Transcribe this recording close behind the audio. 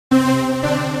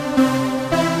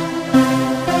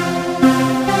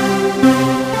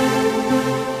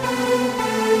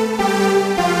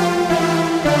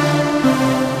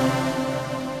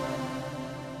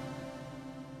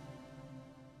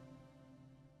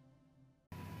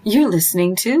You're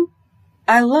listening to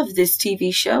I Love This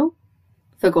TV Show,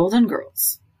 The Golden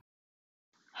Girls.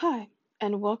 Hi,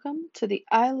 and welcome to the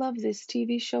I Love This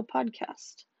TV Show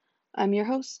podcast. I'm your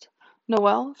host,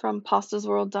 Noelle from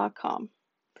pastasworld.com.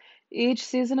 Each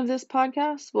season of this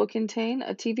podcast will contain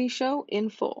a TV show in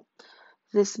full.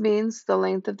 This means the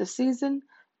length of the season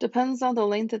depends on the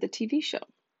length of the TV show.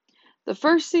 The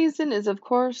first season is, of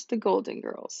course, The Golden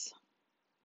Girls.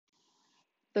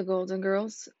 The Golden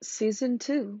Girls, Season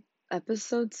 2,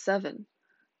 Episode 7,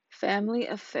 Family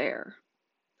Affair.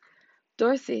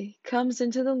 Dorothy comes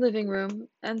into the living room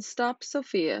and stops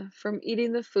Sophia from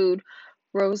eating the food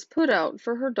Rose put out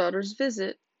for her daughter's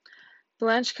visit.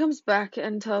 Blanche comes back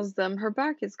and tells them her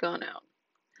back has gone out.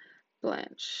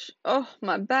 Blanche: "Oh,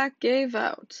 my back gave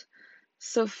out."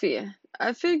 Sophia: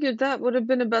 "I figured that would have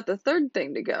been about the third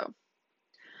thing to go."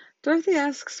 Dorothy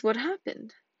asks what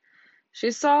happened.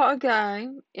 She saw a guy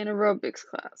in aerobics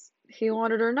class. He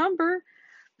wanted her number,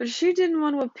 but she didn't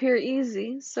want to appear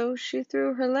easy, so she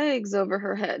threw her legs over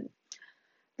her head.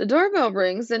 The doorbell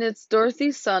rings, and it's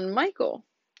Dorothy's son, Michael.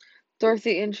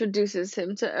 Dorothy introduces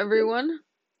him to everyone.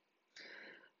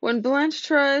 When Blanche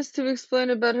tries to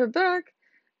explain about her back,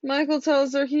 Michael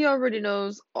tells her he already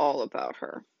knows all about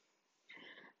her.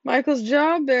 Michael's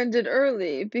job ended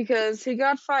early because he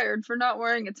got fired for not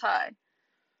wearing a tie.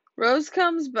 Rose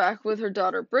comes back with her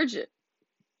daughter, Bridget.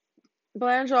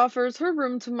 Blanche offers her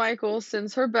room to Michael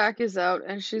since her back is out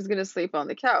and she's going to sleep on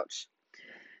the couch.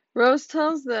 Rose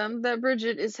tells them that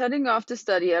Bridget is heading off to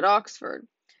study at Oxford.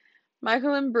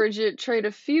 Michael and Bridget trade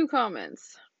a few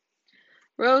comments.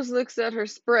 Rose looks at her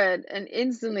spread and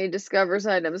instantly discovers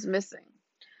items missing.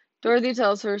 Dorothy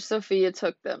tells her Sophia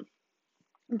took them.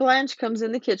 Blanche comes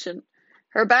in the kitchen.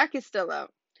 Her back is still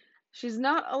out. She's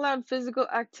not allowed physical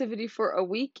activity for a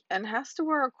week and has to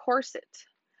wear a corset.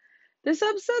 This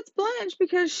upsets Blanche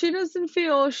because she doesn't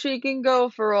feel she can go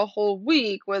for a whole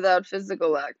week without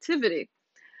physical activity.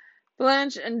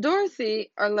 Blanche and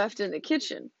Dorothy are left in the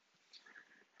kitchen.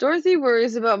 Dorothy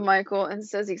worries about Michael and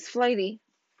says he's flighty.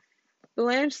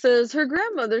 Blanche says her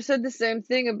grandmother said the same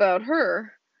thing about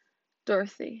her.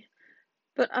 Dorothy: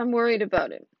 "But I'm worried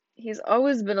about him. He's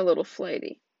always been a little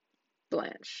flighty."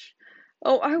 Blanche: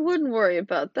 "Oh, I wouldn't worry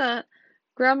about that.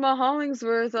 Grandma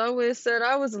Hollingsworth always said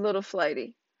I was a little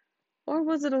flighty. Or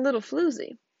was it a little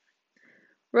floozy?"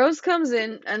 Rose comes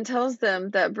in and tells them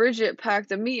that Bridget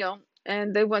packed a meal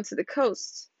and they went to the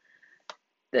coast.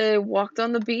 They walked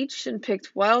on the beach and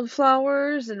picked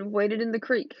wildflowers and waded in the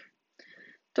creek.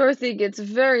 Dorothy gets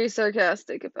very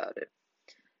sarcastic about it.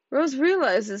 Rose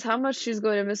realizes how much she's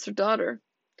going to miss her daughter.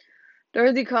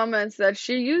 Dorothy comments that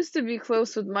she used to be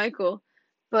close with Michael,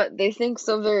 but they think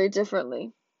so very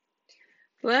differently.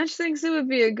 Blanche thinks it would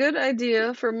be a good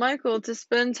idea for Michael to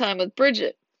spend time with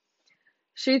Bridget.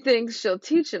 She thinks she'll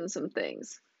teach him some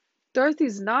things.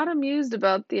 Dorothy's not amused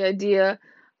about the idea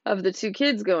of the two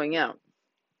kids going out.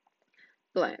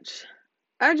 Blanche: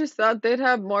 "I just thought they'd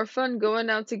have more fun going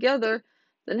out together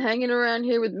than hanging around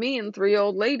here with me and three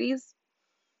old ladies."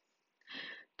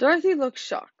 Dorothy looks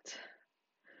shocked.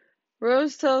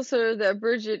 Rose tells her that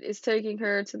Bridget is taking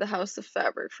her to the House of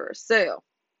Fabric for a sale.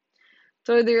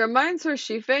 Dorothy reminds her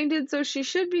she fainted, so she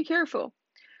should be careful.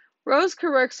 Rose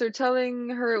corrects her, telling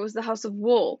her it was the House of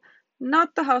Wool,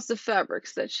 not the House of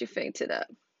Fabrics, that she fainted at.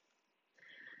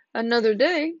 Another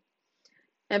day,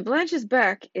 and Blanche's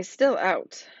back is still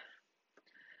out.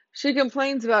 She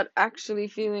complains about actually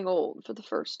feeling old for the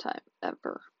first time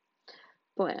ever.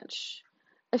 Blanche: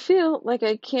 "I feel like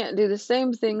I can't do the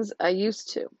same things I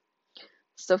used to."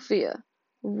 Sophia: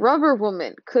 "Rubber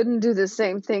Woman couldn't do the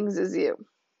same things as you."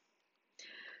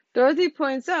 Dorothy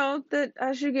points out that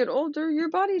as you get older, your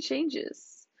body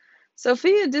changes.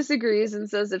 Sophia disagrees and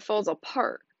says it falls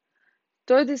apart.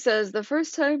 Dorothy says the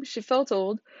first time she felt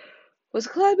old was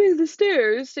climbing the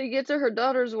stairs to get to her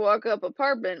daughter's walk-up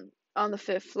apartment on the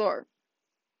 5th floor.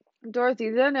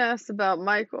 Dorothy then asks about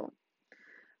Michael.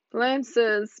 Blanche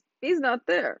says he's not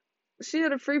there. She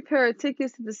had a free pair of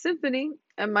tickets to the symphony,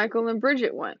 and Michael and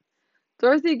Bridget went.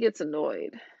 Dorothy gets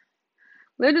annoyed.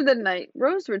 Later that night,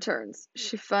 Rose returns.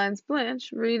 She finds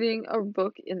Blanche reading a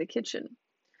book in the kitchen.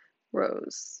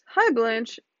 Rose: "Hi,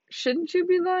 Blanche. Shouldn't you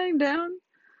be lying down?"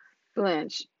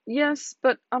 Blanche: "Yes,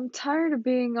 but I'm tired of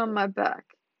being on my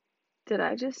back." Did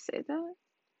I just say that?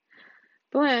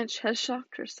 Blanche has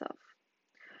shocked herself.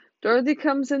 Dorothy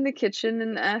comes in the kitchen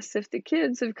and asks if the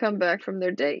kids have come back from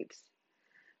their dates.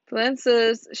 Blanche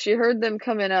says she heard them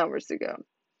come in hours ago.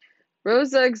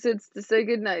 Rose exits to say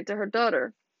goodnight to her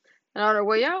daughter, and on her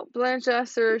way out, Blanche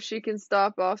asks her if she can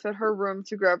stop off at her room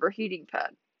to grab her heating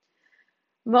pad.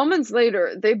 Moments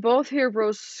later, they both hear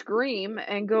Rose scream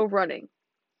and go running.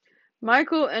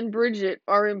 Michael and Bridget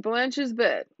are in Blanche's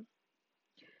bed.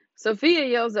 Sophia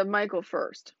yells at Michael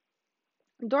first.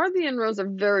 Dorothy and Rose are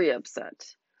very upset.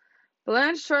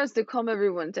 Blanche tries to calm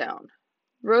everyone down.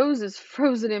 Rose is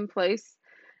frozen in place,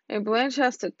 and Blanche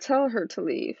has to tell her to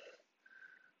leave.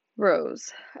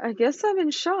 Rose, I guess I'm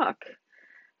in shock.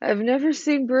 I've never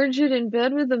seen Bridget in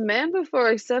bed with a man before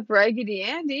except Raggedy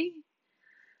Andy.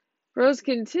 Rose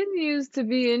continues to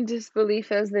be in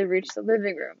disbelief as they reach the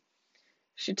living room.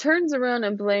 She turns around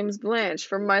and blames Blanche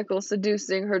for Michael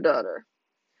seducing her daughter.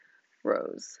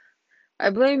 Rose, I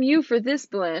blame you for this,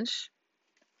 Blanche.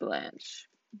 Blanche,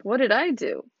 what did I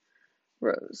do?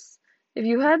 Rose, if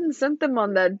you hadn't sent them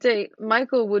on that date,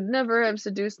 Michael would never have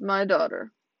seduced my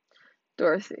daughter.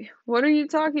 Dorothy, what are you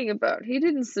talking about? He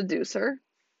didn't seduce her.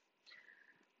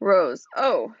 Rose,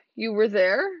 oh, you were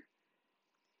there?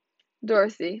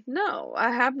 Dorothy, no,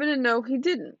 I happen to know he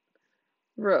didn't.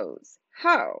 Rose,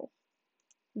 how?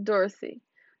 Dorothy,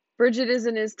 Bridget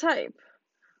isn't his type.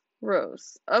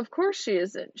 Rose, of course she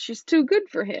isn't. She's too good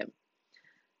for him.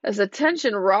 As the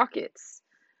tension rockets,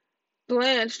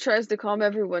 Blanche tries to calm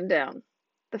everyone down.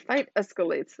 The fight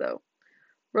escalates, though.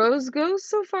 Rose goes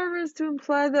so far as to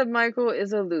imply that Michael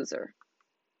is a loser.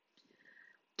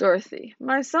 Dorothy,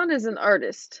 my son is an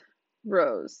artist.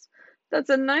 Rose, that's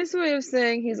a nice way of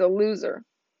saying he's a loser.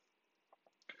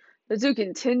 The two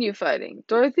continue fighting.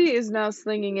 Dorothy is now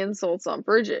slinging insults on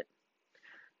Bridget.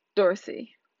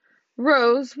 Dorothy,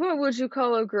 Rose, what would you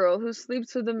call a girl who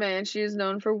sleeps with a man she has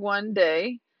known for one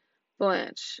day?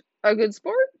 Blanche, a good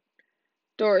sport?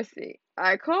 Dorothy,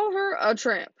 I call her a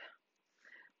tramp.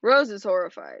 Rose is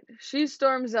horrified. She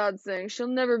storms out saying she'll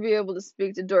never be able to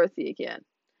speak to Dorothy again.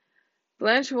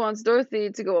 Blanche wants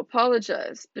Dorothy to go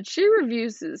apologize, but she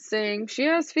refuses, saying she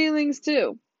has feelings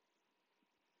too.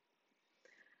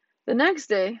 The next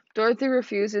day, Dorothy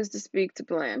refuses to speak to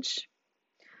Blanche.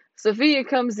 Sophia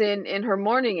comes in her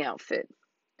mourning outfit.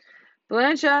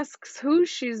 Blanche asks who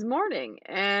she's mourning,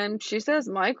 and she says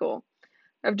Michael.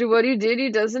 After what he did, he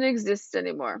doesn't exist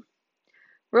anymore.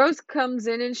 Rose comes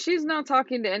in, and she's not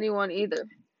talking to anyone either.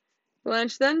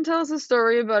 Blanche then tells a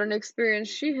story about an experience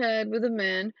she had with a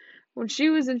man when she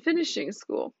was in finishing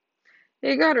school.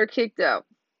 He got her kicked out.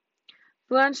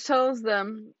 Blanche tells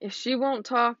them if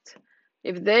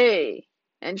they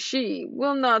and she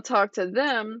will not talk to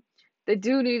them, they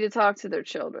do need to talk to their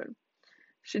children.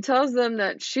 She tells them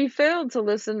that she failed to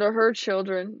listen to her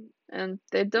children, and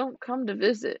they don't come to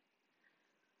visit.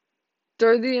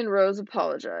 Dorothy and Rose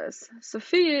apologize.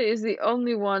 Sophia is the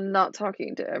only one not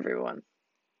talking to everyone.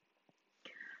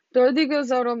 Dorothy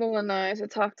goes out on the lanai to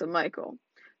talk to Michael.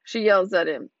 She yells at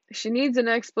him. She needs an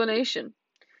explanation.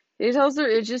 He tells her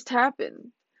it just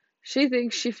happened. She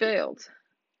thinks she failed.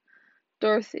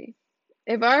 Dorothy,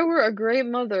 if I were a great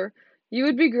mother, you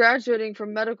would be graduating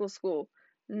from medical school,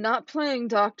 not playing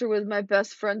doctor with my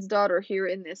best friend's daughter here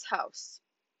in this house.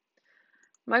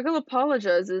 Michael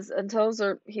apologizes and tells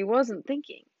her he wasn't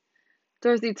thinking.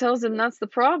 Dorothy tells him that's the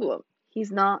problem.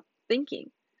 He's not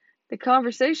thinking. The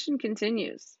conversation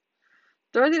continues.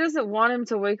 Dorothy doesn't want him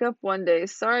to wake up one day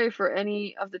sorry for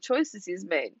any of the choices he's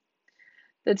made.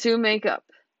 The two make up.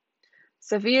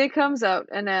 Sophia comes out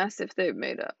and asks if they've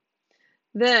made up.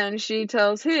 Then she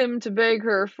tells him to beg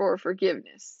her for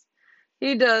forgiveness.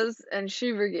 He does, and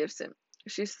she forgives him.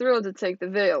 She's thrilled to take the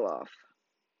veil off.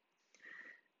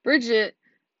 Bridget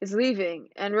is leaving,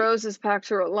 and Rose has packed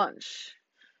her a lunch.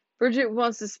 Bridget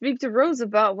wants to speak to Rose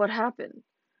about what happened.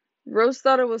 Rose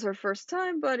thought it was her first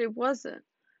time, but it wasn't.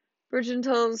 Bridget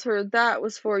tells her that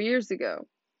was 4 years ago.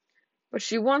 But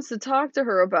she wants to talk to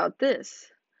her about this.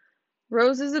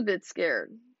 Rose is a bit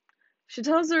scared. She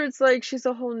tells her it's like she's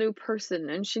a whole new person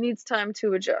and she needs time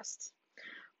to adjust.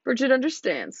 Bridget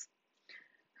understands.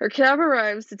 Her cab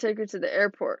arrives to take her to the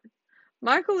airport.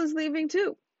 Michael is leaving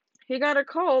too. He got a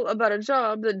call about a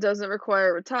job that doesn't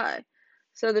require a tie,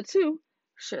 so the two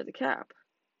share the cab.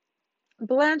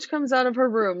 Blanche comes out of her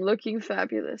room looking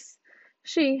fabulous.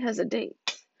 She has a date.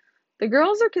 The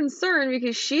girls are concerned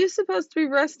because she's supposed to be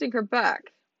resting her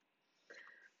back.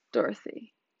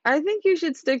 Dorothy, I think you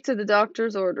should stick to the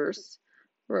doctor's orders.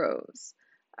 Rose,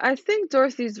 I think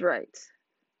Dorothy's right.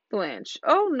 Blanche,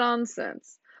 oh,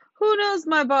 nonsense. Who knows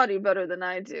my body better than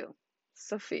I do?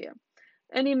 Sophia,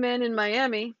 any man in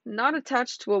Miami not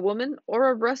attached to a woman or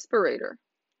a respirator.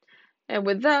 And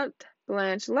with that,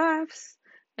 Blanche laughs,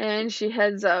 and she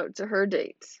heads out to her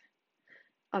date.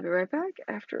 I'll be right back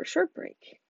after a short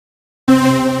break.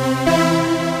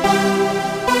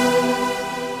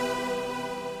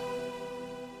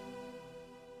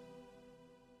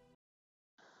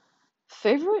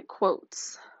 Favorite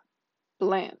quotes.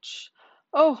 Blanche.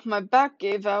 Oh, my back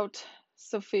gave out.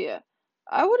 Sophia.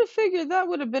 I would have figured that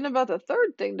would have been about the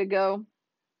third thing to go.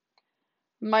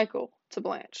 Michael to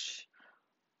Blanche.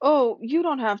 Oh, you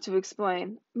don't have to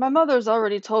explain. My mother's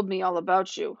already told me all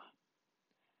about you.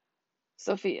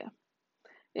 Sophia.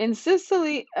 In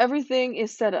Sicily, everything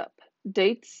is set up.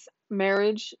 Dates,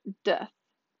 marriage, death.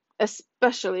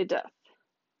 Especially death.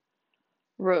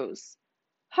 Rose.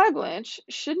 Hi, Blanche.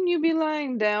 Shouldn't you be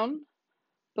lying down?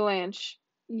 Blanche.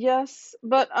 Yes,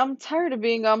 but I'm tired of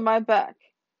being on my back.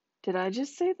 Did I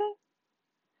just say that?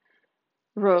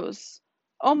 Rose.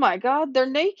 Oh my God, they're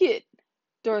naked.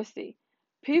 Dorothy.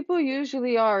 People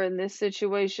usually are in this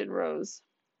situation, Rose.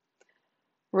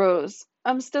 Rose.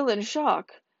 I'm still in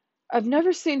shock. I've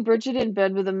never seen Bridget in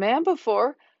bed with a man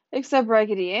before, except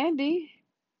Raggedy Andy.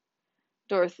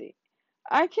 Dorothy.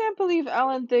 I can't believe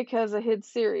Alan Thicke has a hit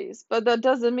series, but that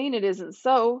doesn't mean it isn't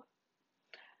so.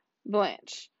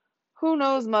 Blanche. Who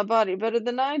knows my body better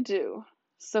than I do?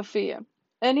 Sophia.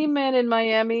 Any man in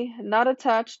Miami not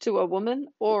attached to a woman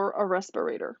or a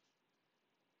respirator.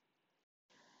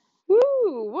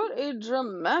 Woo! What a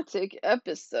dramatic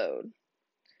episode.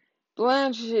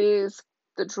 Blanche is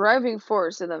the driving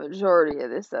force in the majority of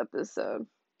this episode.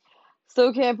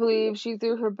 Still can't believe she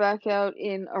threw her back out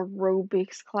in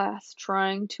aerobics class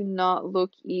trying to not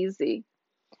look easy.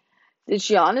 Did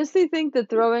she honestly think that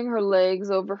throwing her legs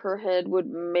over her head would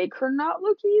make her not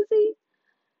look easy?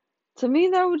 To me,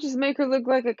 that would just make her look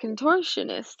like a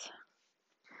contortionist.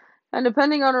 And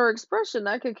depending on her expression,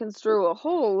 that could construe a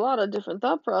whole lot of different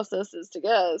thought processes to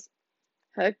guess.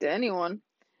 Heck to anyone.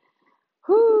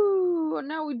 Whew!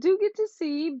 Now we do get to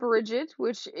see Bridget,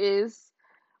 which is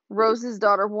Rose's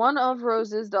daughter, one of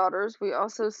Rose's daughters. We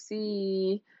also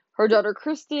see her daughter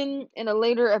Kristen in a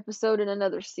later episode in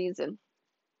another season.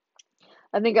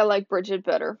 I think I like Bridget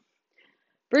better.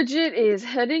 Bridget is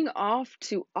heading off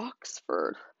to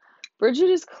Oxford. Bridget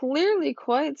is clearly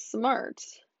quite smart,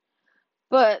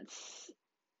 but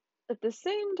at the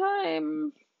same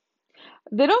time,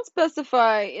 they don't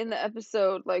specify in the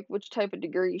episode like which type of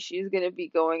degree she's going to be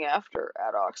going after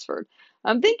at Oxford.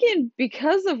 I'm thinking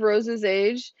because of Rose's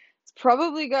age, it's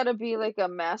probably got to be like a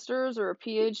master's or a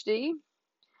PhD.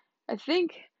 I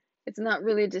think it's not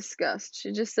really discussed.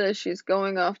 She just says she's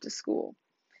going off to school.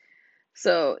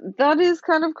 So that is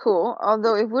kind of cool,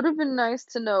 although it would have been nice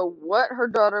to know what her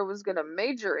daughter was going to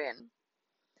major in.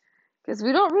 Because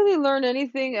we don't really learn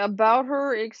anything about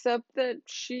her except that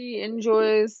she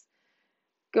enjoys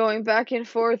going back and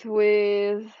forth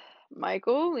with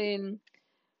Michael in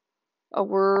a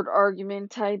word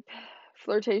argument type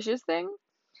flirtatious thing,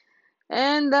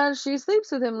 and that she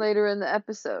sleeps with him later in the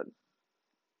episode.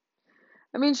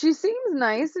 I mean, she seems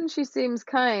nice and she seems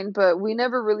kind, but we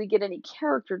never really get any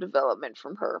character development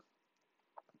from her.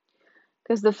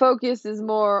 Because the focus is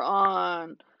more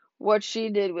on what she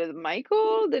did with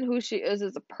Michael than who she is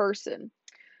as a person.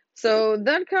 So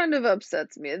that kind of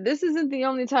upsets me. This isn't the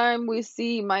only time we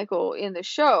see Michael in the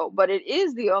show, but it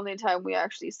is the only time we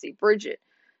actually see Bridget.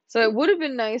 So it would have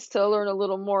been nice to learn a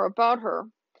little more about her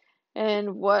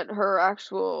and what her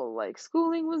actual like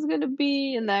schooling was going to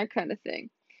be and that kind of thing.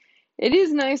 It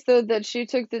is nice though that she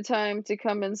took the time to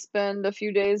come and spend a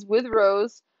few days with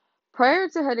Rose prior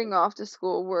to heading off to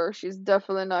school, where she's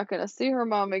definitely not going to see her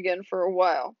mom again for a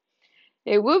while.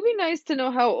 It would be nice to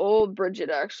know how old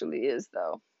Bridget actually is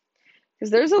though.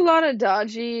 Because there's a lot of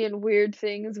dodgy and weird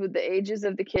things with the ages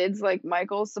of the kids, like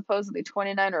Michael's supposedly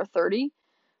 29 or 30,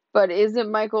 but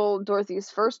isn't Michael Dorothy's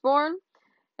firstborn?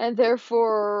 And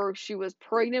therefore, she was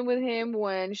pregnant with him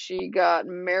when she got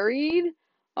married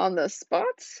on the spot.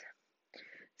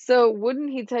 So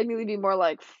wouldn't he technically be more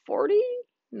like 40?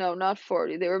 No, not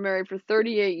 40. They were married for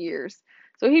 38 years.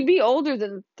 So he'd be older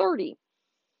than 30.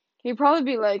 He'd probably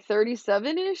be like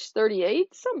 37-ish,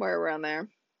 38, somewhere around there.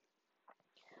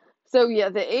 So yeah,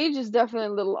 the age is definitely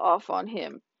a little off on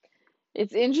him.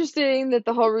 It's interesting that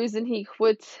the whole reason he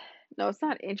quit, no, it's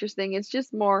not interesting, it's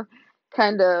just more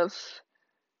kind of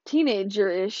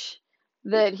teenager-ish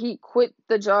that he quit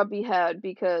the job he had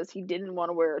because he didn't want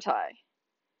to wear a tie.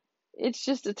 It's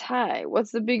just a tie.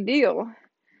 What's the big deal?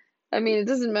 I mean, it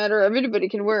doesn't matter. Everybody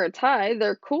can wear a tie.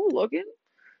 They're cool looking.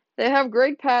 They have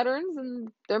great patterns and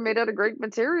they're made out of great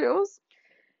materials.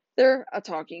 They're a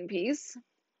talking piece.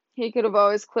 He could have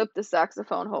always clipped the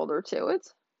saxophone holder to it.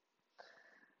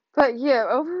 But yeah,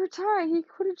 over a tie, he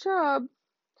quit a job.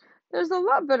 There's a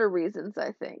lot better reasons,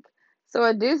 I think. So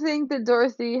I do think that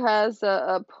Dorothy has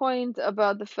a point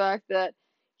about the fact that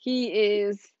he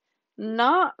is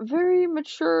not very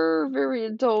mature, very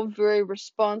adult, very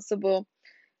responsible,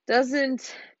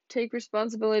 doesn't take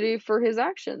responsibility for his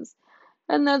actions.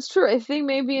 And that's true. I think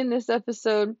maybe in this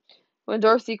episode, when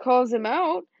Dorothy calls him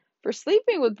out, for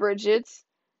sleeping with Bridget,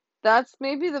 that's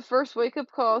maybe the first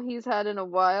wake-up call he's had in a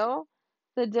while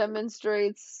that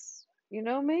demonstrates,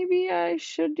 maybe I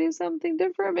should do something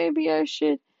different. Maybe I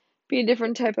should be a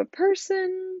different type of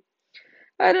person.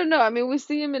 I don't know. I mean, we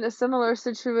see him in a similar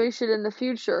situation in the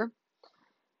future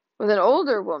with an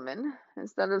older woman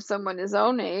instead of someone his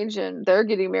own age, and they're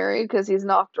getting married because he's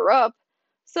knocked her up.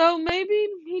 So maybe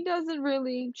he doesn't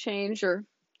really change or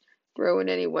grow in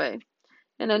any way.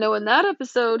 And I know in that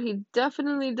episode, he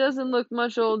definitely doesn't look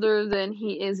much older than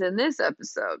he is in this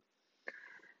episode.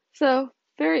 So,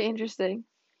 very interesting.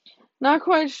 Not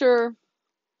quite sure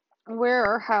where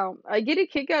or how. I get a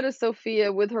kick out of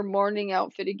Sophia with her morning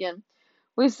outfit again.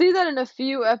 We see that in a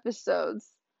few episodes.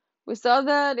 We saw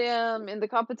that in the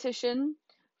competition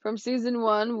from season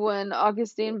 1 when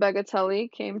Augustine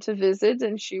Bagatelli came to visit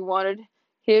and she wanted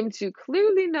him to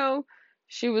clearly know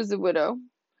she was a widow.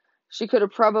 She could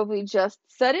have probably just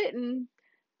said it and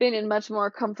been in much more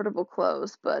comfortable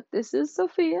clothes, but this is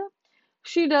Sophia.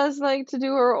 She does like to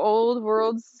do her old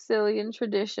world Sicilian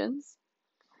traditions.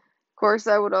 Of course,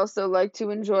 I would also like to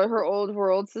enjoy her old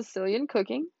world Sicilian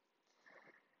cooking.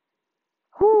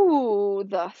 Ooh,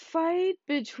 the fight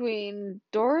between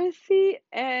Dorothy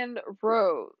and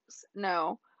Rose.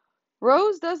 Now,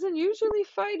 Rose doesn't usually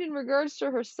fight in regards to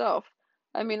herself.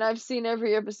 I mean, I've seen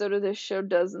every episode of this show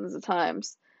dozens of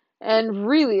times. And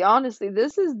really, honestly,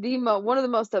 this is one of the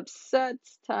most upset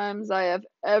times I have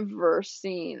ever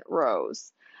seen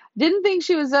Rose. Didn't think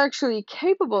she was actually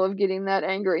capable of getting that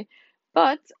angry.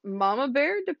 But Mama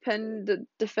Bear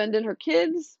defending her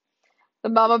kids. The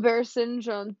Mama Bear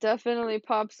syndrome definitely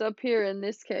pops up here in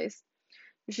this case.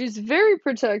 She's very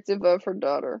protective of her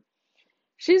daughter.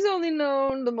 She's only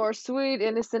known the more sweet,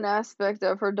 innocent aspect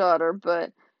of her daughter,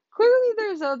 but clearly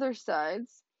there's other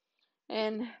sides.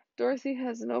 And Dorothy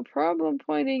has no problem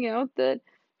pointing out that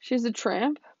she's a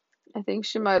tramp. I think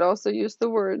she might also use the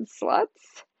word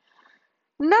sluts.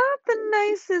 Not the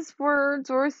nicest words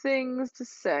or things to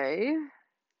say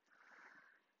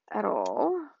at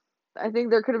all. I think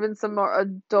there could have been some more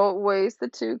adult ways the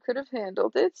two could have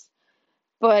handled it.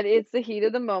 But it's the heat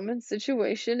of the moment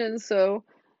situation, and so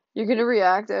you're going to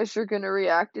react as you're going to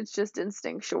react. It's just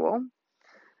instinctual.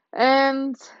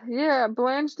 And yeah,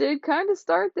 Blanche did kind of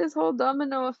start this whole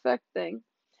domino effect thing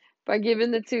by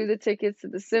giving the two the tickets to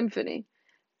the symphony.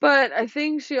 But I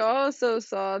think she also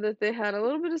saw that they had a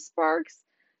little bit of sparks,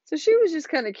 so she was just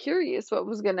kind of curious what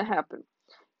was going to happen.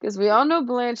 Because we all know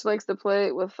Blanche likes to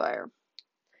play with fire.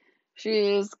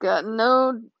 She's got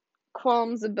no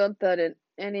qualms about that in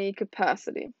any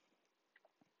capacity.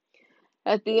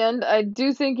 At the end, I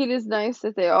do think it is nice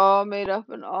that they all made up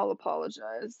and all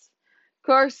apologized. Of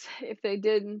course, if they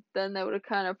didn't, then that would have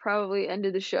kind of probably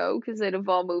ended the show because they'd have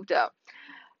all moved out.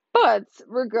 But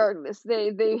regardless,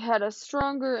 they had a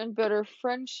stronger and better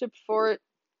friendship for it.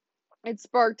 It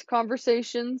sparked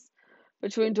conversations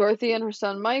between Dorothy and her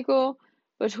son Michael,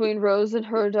 between Rose and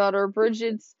her daughter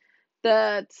Bridget,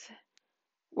 that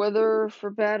whether for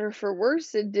bad or for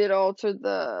worse, it did alter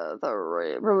the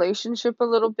relationship a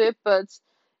little bit, but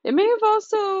it may have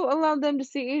also allowed them to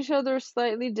see each other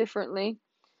slightly differently.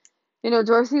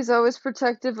 Dorothy's always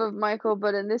protective of Michael,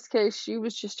 but in this case, she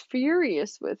was just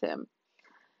furious with him.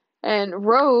 And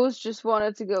Rose just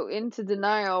wanted to go into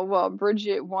denial while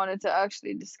Bridget wanted to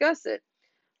actually discuss it.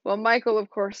 Well, Michael, of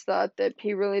course, thought that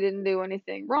he really didn't do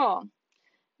anything wrong.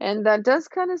 And that does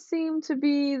kind of seem to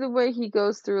be the way he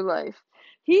goes through life.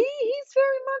 He's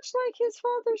very much like his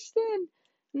father Stan.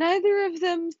 Neither of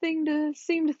them seem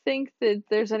to think that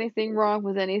there's anything wrong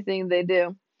with anything they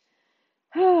do.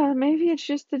 Maybe it's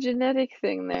just a genetic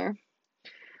thing there.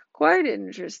 Quite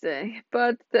interesting.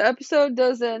 But the episode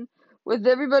does end with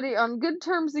everybody on good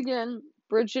terms again.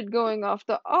 Bridget going off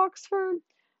to Oxford.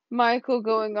 Michael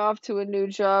going off to a new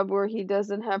job where he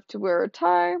doesn't have to wear a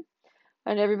tie.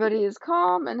 And everybody is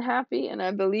calm and happy, and I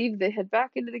believe they head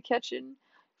back into the kitchen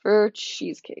for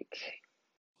cheesecake.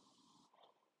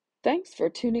 Thanks for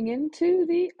tuning in to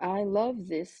the I Love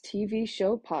This TV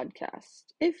Show podcast.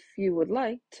 If you would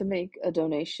like to make a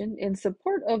donation in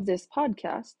support of this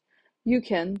podcast, you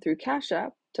can through Cash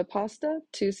App to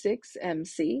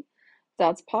Pasta26MC.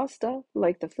 That's pasta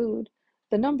like the food,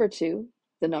 the number 2,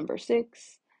 the number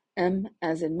 6, M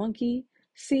as in monkey,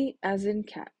 C as in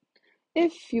cat.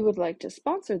 If you would like to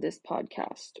sponsor this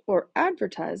podcast or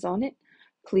advertise on it,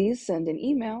 please send an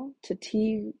email to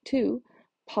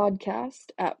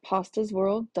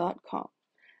podcast@pastasworld.com.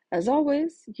 As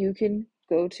always, you can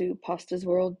go to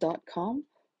pastasworld.com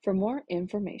for more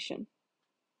information.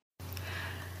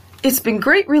 It's been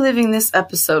great reliving this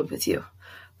episode with you.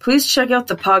 Please check out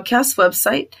the podcast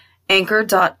website,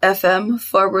 anchor.fm/,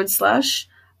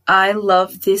 I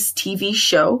Love This TV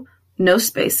Show, no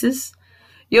spaces.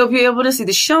 You'll be able to see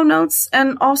the show notes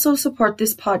and also support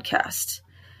this podcast.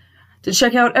 To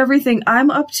check out everything I'm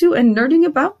up to and nerding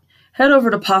about, head over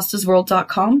to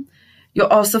pastasworld.com. You'll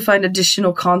also find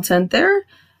additional content there.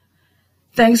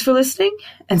 Thanks for listening,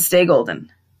 and stay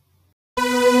golden.